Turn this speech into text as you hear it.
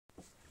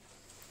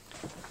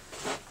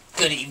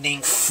Good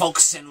evening,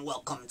 folks, and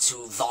welcome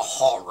to the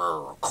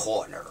Horror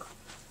Corner.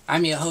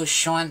 I'm your host,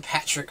 Sean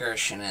Patrick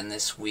Erschen, and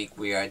this week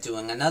we are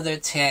doing another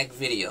tag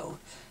video.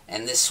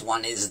 And this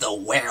one is the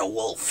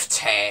Werewolf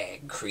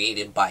Tag,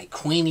 created by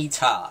Kweeny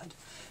Todd.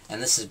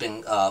 And this has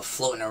been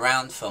floating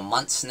around for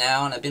months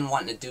now, and I've been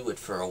wanting to do it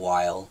for a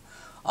while.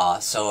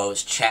 So I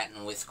was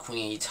chatting with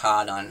Kweeny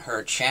Todd on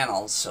her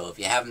channel, so if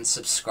you haven't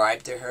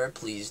subscribed to her,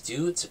 please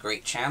do. It's a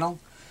great channel.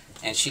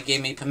 And she gave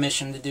me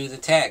permission to do the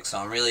tag, so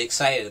I'm really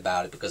excited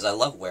about it because I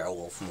love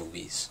werewolf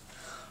movies.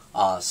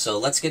 So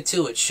let's get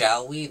to it,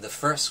 shall we? The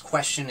first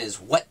question is,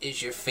 what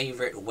is your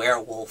favorite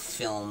werewolf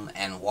film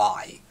and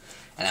why?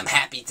 And I'm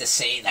happy to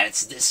say that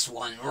it's this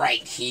one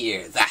right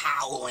here, The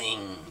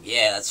Howling.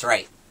 Yeah, that's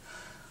right.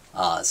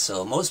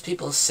 So most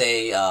people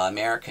say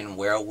American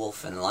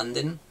Werewolf in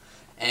London,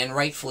 and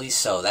rightfully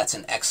so. That's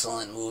an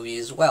excellent movie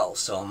as well.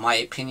 So in my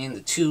opinion,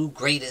 the two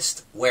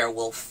greatest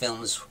werewolf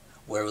films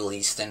were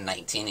released in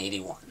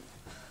 1981.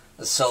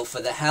 So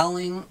for The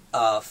Howling,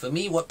 for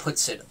me, what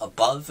puts it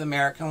above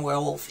American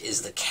Werewolf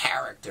is the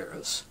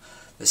characters.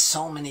 There's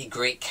so many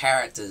great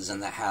characters in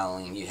The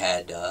Howling. You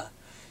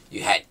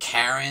had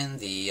Karen,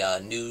 the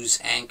news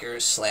anchor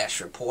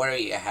 / reporter.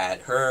 You had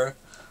her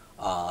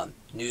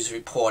news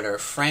reporter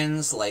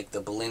friends like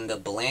the Belinda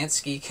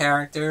Belansky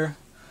character.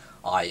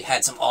 You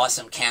had some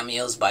awesome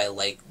cameos by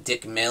like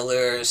Dick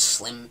Miller,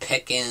 Slim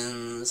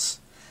Pickens,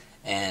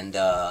 and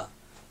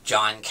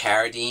John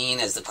Carradine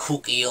as the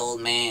kooky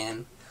old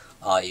man.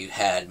 You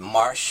had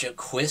Marcia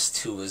Quist,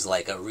 who was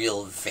like a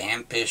real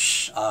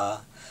vampish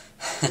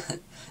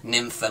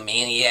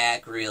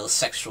nymphomaniac, real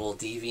sexual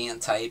deviant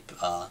type,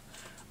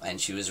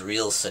 and she was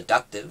real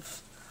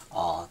seductive.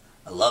 I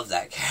love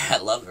that character.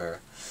 I love her.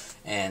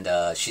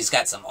 And she's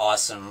got some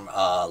awesome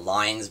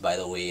lines, by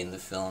the way, in the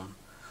film.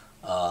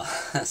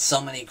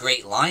 So many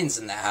great lines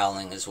in The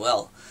Howling as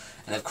well.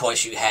 And of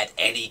course you had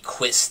Eddie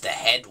Quist, the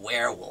head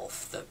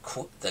werewolf,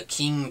 the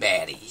king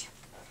baddie,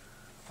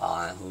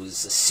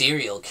 who's a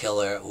serial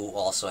killer who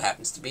also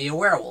happens to be a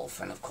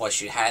werewolf. And of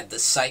course you had the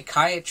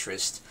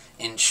psychiatrist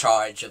in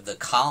charge of the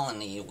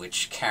colony,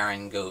 which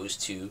Karen goes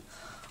to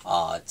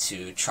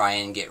try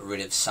and get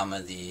rid of some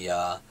of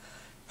the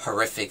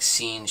horrific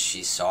scenes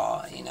she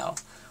saw, you know,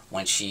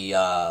 when she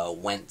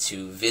went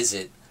to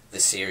visit the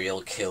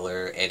serial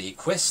killer Eddie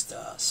Quist.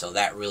 So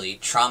that really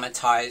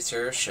traumatized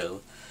her.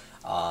 So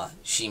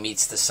she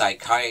meets the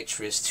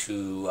psychiatrist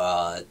who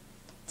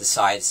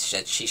decides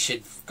that she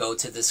should go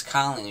to this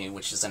colony,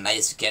 which is a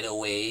nice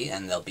getaway,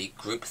 and there'll be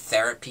group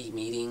therapy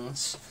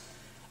meetings.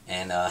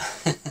 And,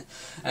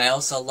 and I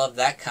also love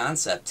that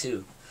concept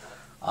too.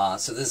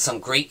 So there's some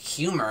great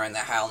humor in The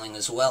Howling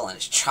as well, and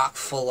it's chock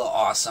full of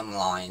awesome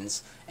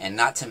lines, and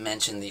not to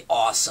mention the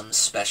awesome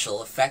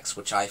special effects,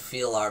 which I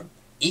feel are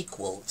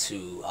equal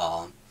to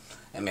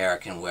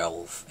American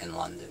Werewolf in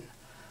London.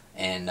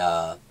 And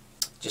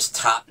just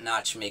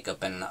top-notch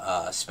makeup and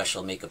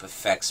special makeup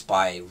effects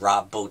by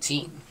Rob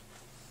Bottin.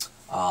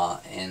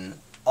 And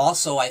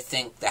also I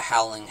think The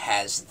Howling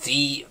has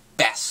the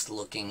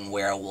best-looking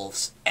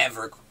werewolves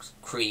ever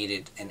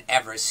created and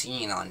ever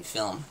seen on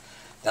film.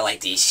 They're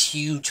like these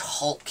huge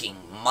hulking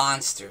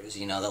monsters,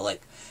 you know, they're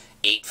like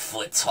 8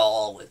 foot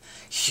tall with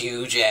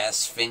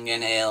huge-ass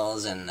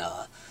fingernails, and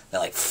they're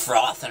like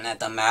frothing at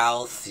the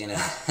mouth, you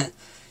know,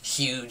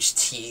 huge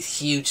teeth,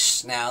 huge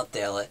snout.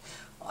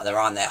 They're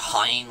on their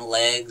hind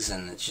legs,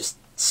 and it's just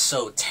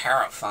so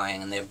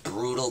terrifying, and they're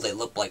brutal. They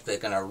look like they're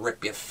gonna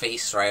rip your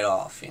face right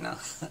off, you know.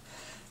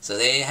 So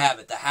there you have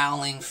it. The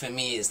Howling, for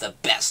me, is the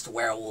best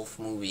werewolf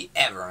movie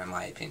ever, in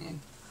my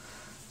opinion.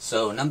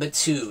 So number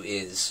 2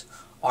 is,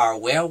 are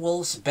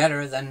werewolves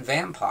better than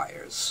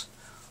vampires?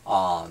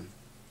 I'm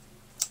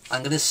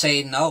gonna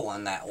say no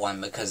on that one,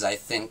 because I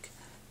think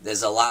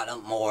there's a lot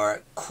of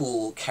more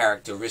cool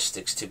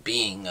characteristics to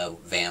being a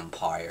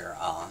vampire.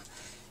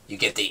 You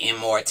get the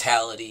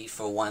immortality,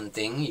 for one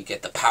thing. You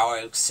get the power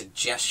of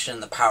suggestion,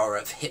 the power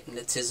of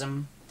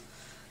hypnotism,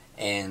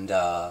 and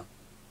the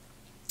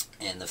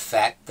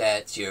fact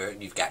that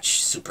you've got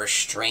super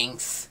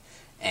strength,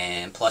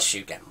 and plus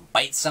you can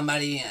bite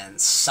somebody and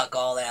suck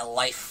all that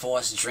life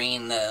force,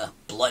 drain the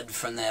blood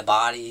from their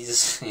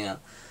bodies. You know,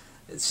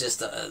 it's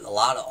just a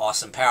lot of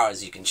awesome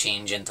powers. You can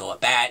change into a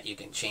bat. You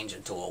can change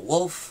into a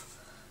wolf.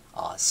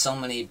 So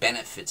many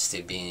benefits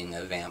to being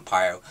a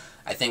vampire.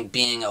 I think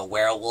being a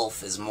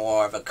werewolf is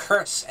more of a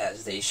curse,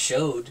 as they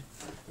showed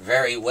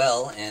very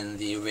well in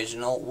the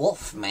original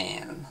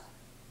Wolfman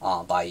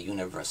by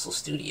Universal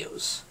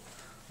Studios,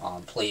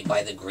 played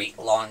by the great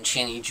Lon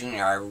Chaney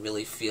Jr. I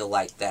really feel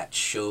like that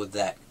showed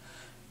that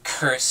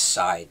curse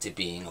side to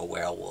being a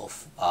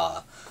werewolf.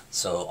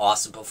 So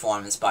awesome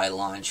performance by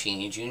Lon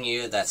Chaney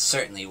Jr. That's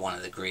certainly one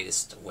of the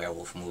greatest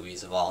werewolf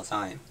movies of all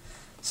time.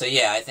 So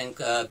yeah, I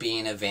think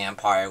being a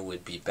vampire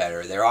would be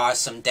better. There are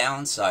some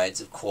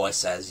downsides, of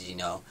course, as you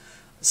know,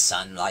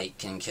 sunlight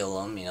can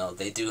kill them. You know,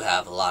 they do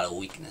have a lot of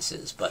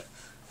weaknesses, but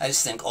I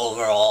just think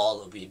overall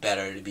it would be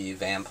better to be a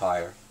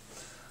vampire.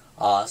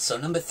 So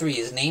number 3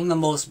 is, name the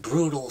most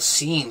brutal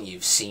scene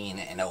you've seen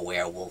in a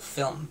werewolf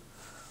film.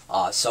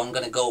 So I'm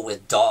going to go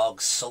with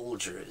Dog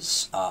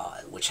Soldiers,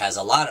 which has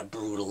a lot of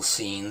brutal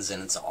scenes,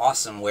 and it's an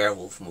awesome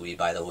werewolf movie,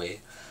 by the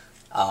way.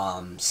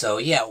 So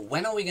yeah,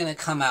 when are we going to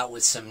come out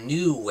with some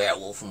new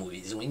werewolf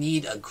movies? We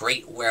need a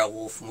great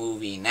werewolf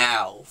movie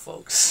now,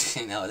 folks.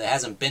 You know, there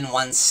hasn't been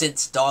one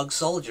since Dog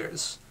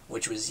Soldiers,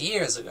 which was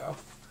years ago.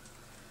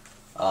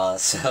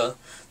 So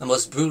the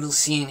most brutal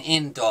scene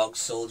in Dog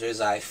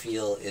Soldiers, I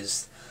feel,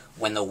 is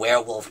when the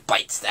werewolf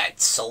bites that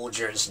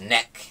soldier's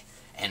neck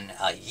and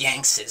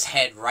yanks his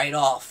head right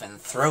off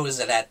and throws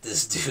it at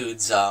this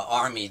dude's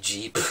army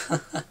jeep.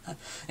 And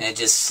it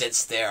just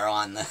sits there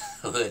on the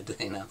hood,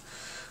 you know.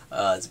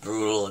 It's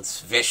brutal,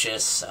 it's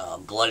vicious,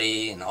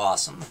 bloody, and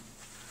awesome.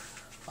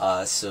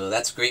 So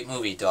that's a great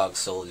movie, Dog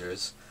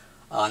Soldiers.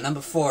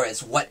 Number 4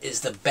 is, what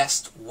is the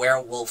best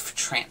werewolf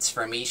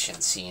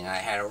transformation scene? I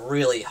had a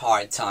really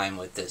hard time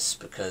with this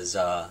because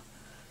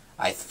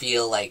I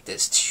feel like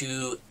there's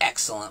 2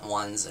 excellent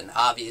ones, and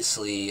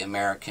obviously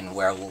American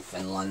Werewolf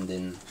in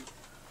London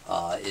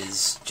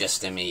is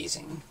just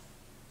amazing.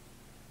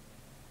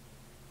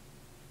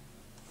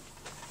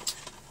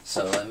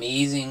 So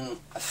amazing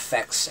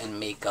effects and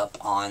makeup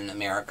on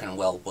American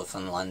Werewolf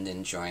in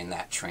London during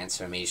that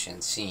transformation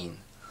scene.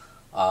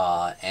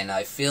 And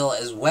I feel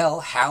as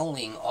well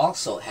Howling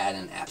also had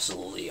an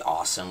absolutely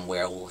awesome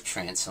werewolf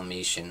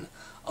transformation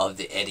of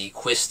the Eddie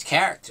Quist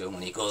character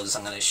when he goes,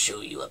 "I'm going to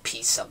show you a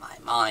piece of my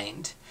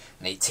mind,"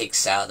 and he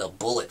takes out a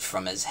bullet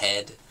from his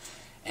head.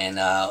 And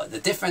the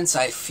difference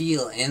I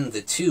feel in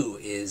the 2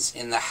 is,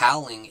 in the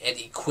Howling,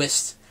 Eddie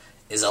Quist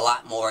is a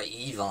lot more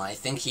evil. I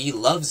think he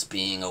loves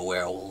being a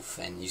werewolf,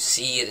 and you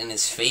see it in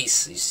his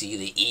face. You see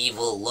the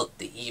evil look,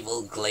 the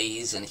evil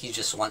glaze, and he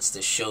just wants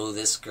to show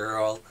this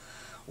girl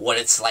what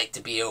it's like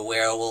to be a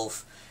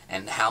werewolf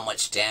and how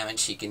much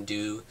damage he can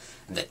do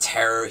and the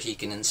terror he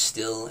can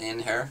instill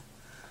in her.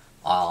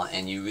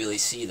 And you really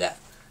see that.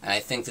 And I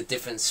think the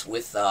difference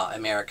with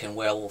American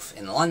Werewolf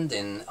in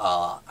London,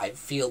 I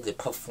feel the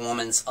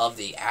performance of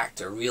the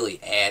actor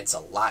really adds a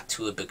lot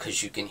to it,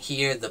 because you can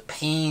hear the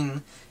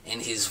pain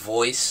in his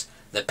voice,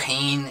 the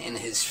pain in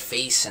his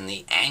face, and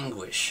the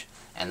anguish.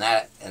 And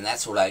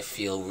that's what I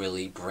feel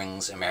really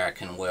brings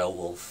American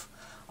Werewolf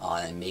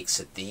and makes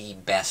it the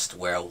best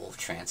werewolf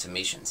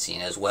transformation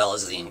scene, as well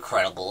as the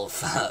incredible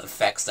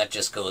effects. That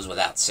just goes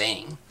without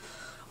saying.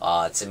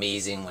 It's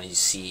amazing when you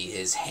see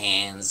his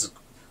hands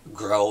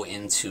grow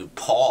into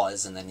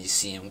paws, and then you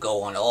see him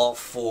go on all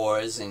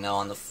 4s, you know,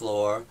 on the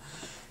floor,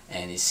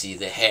 and you see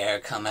the hair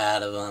come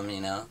out of him, you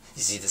know.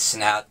 You see the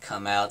snout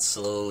come out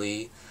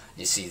slowly.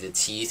 You see the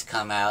teeth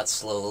come out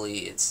slowly.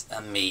 It's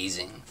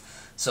amazing.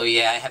 So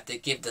yeah, I have to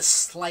give the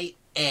slight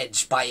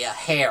edge by a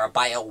hair,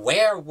 by a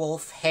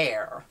werewolf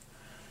hair,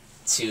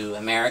 to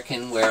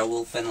American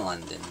Werewolf in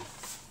London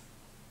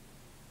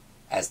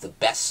as the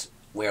best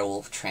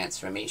werewolf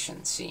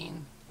transformation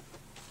scene.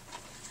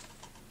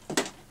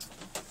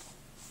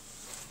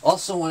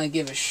 Also want to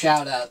give a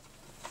shout out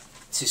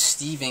to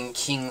Stephen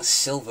King's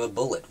Silver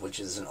Bullet, which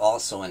is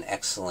also an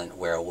excellent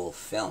werewolf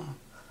film.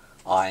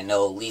 I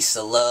know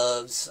Lisa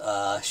loves,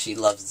 she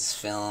loves this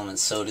film, and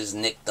so does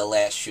Nick the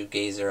Last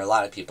Shoegazer. A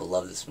lot of people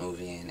love this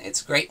movie, and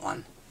it's a great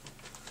one.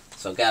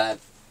 So gotta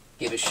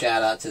give a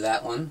shout out to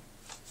that one.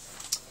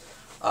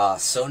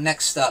 So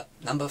next up,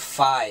 number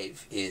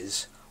 5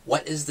 is,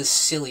 what is the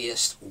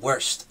silliest,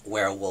 worst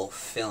werewolf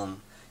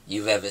film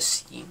you've ever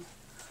seen?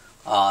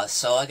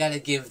 So I gotta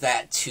give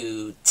that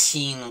to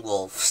Teen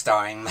Wolf,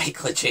 starring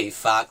Michael J.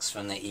 Fox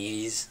from the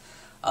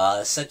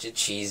 80s. Such a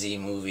cheesy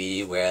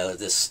movie where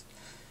this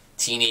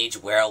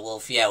teenage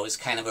werewolf, yeah, it was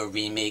kind of a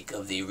remake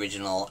of the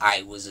original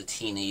I Was a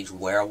Teenage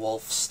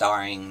Werewolf,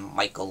 starring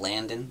Michael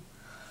Landon.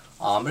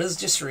 But it was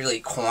just really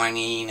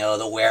corny. You know,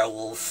 the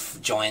werewolf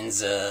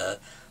joins a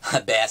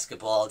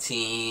basketball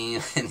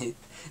team, and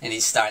he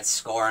starts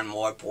scoring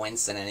more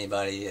points than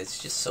anybody.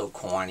 It's just so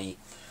corny.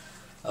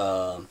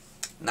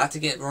 Not to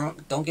get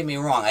wrong, don't get me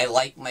wrong, I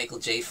like Michael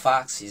J.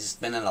 Fox. He's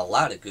been in a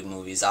lot of good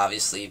movies,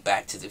 obviously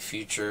Back to the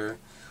Future,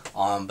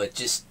 but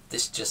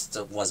this just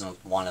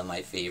wasn't one of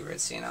my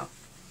favorites, you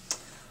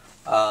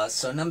know.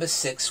 So number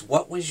 6,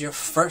 what was your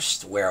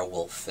first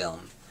werewolf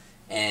film?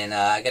 And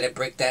I gotta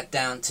break that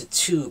down to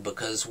 2,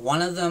 because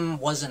one of them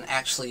wasn't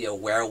actually a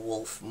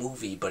werewolf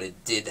movie, but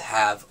it did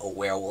have a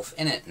werewolf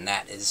in it, and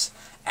that is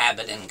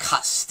Abbott and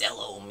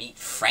Costello Meet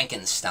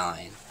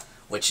Frankenstein,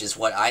 which is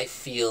what I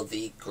feel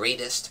the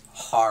greatest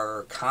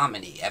horror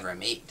comedy ever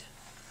made.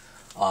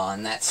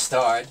 And that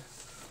starred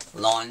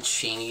Lon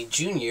Chaney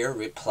Jr.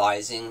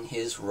 reprising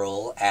his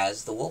role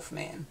as the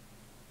Wolfman.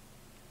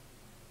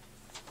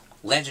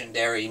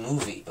 Legendary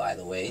movie, by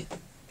the way,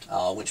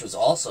 which was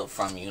also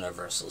from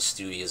Universal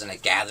Studios, and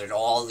it gathered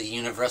all the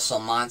Universal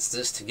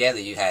monsters together.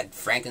 You had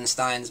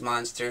Frankenstein's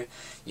monster,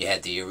 you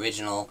had the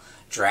original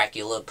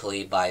Dracula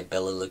played by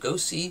Bela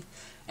Lugosi,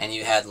 and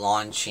you had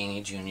Lon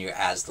Chaney Jr.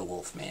 as the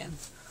Wolfman.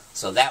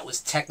 So that was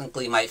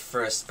technically my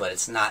first, but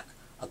it's not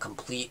a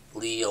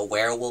completely a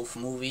werewolf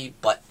movie,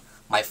 but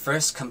my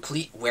first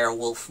complete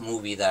werewolf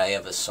movie that I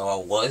ever saw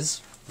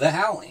was The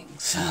Howling.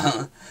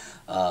 So,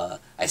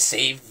 I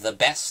saved the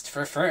best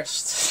for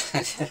first.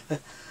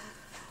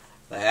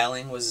 The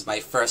Howling was my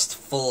first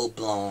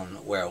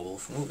full-blown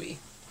werewolf movie.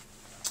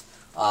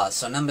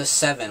 So number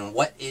 7,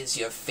 what is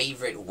your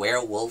favorite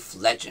werewolf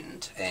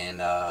legend?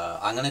 And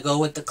I'm going to go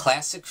with the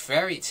classic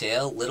fairy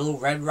tale, Little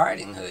Red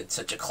Riding Hood.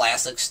 Such a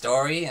classic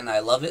story, and I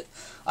love it.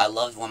 I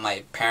loved when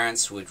my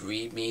parents would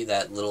read me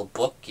that little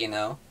book, you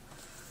know,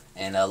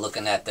 and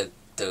looking at the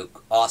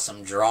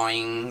awesome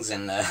drawings,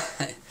 and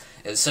it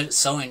was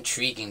so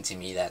intriguing to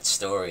me, that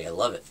story. I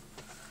love it.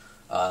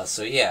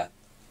 So yeah,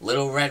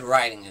 Little Red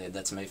Riding Hood,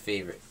 that's my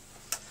favorite.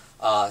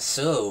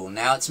 So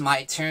now it's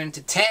my turn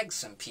to tag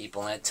some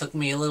people, and it took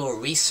me a little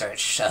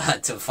research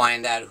to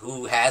find out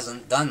who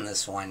hasn't done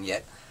this one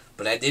yet,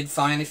 but I did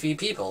find a few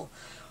people.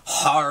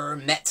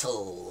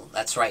 HorrorMetal,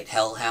 that's right,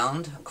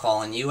 Hellhound, I'm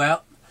calling you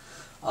out.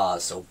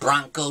 So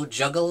Bronco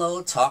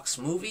Juggalo Talks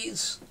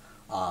Movies,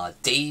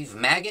 Dave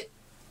Maggot,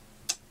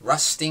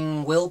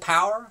 Rusting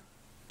Willpower,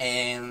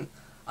 and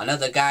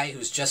another guy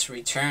who's just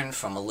returned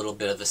from a little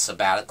bit of a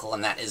sabbatical,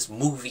 and that is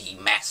Movie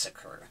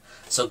Massacre.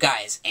 So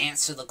guys,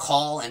 answer the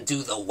call and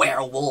do the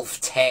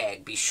werewolf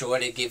tag. Be sure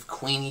to give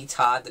Kweeny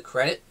Todd the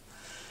credit.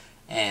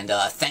 And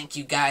thank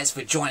you guys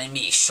for joining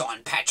me,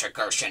 Sean Patrick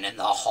Erschen, in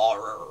the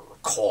Horror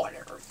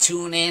Corner.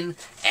 Tune in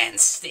and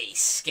stay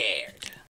scared.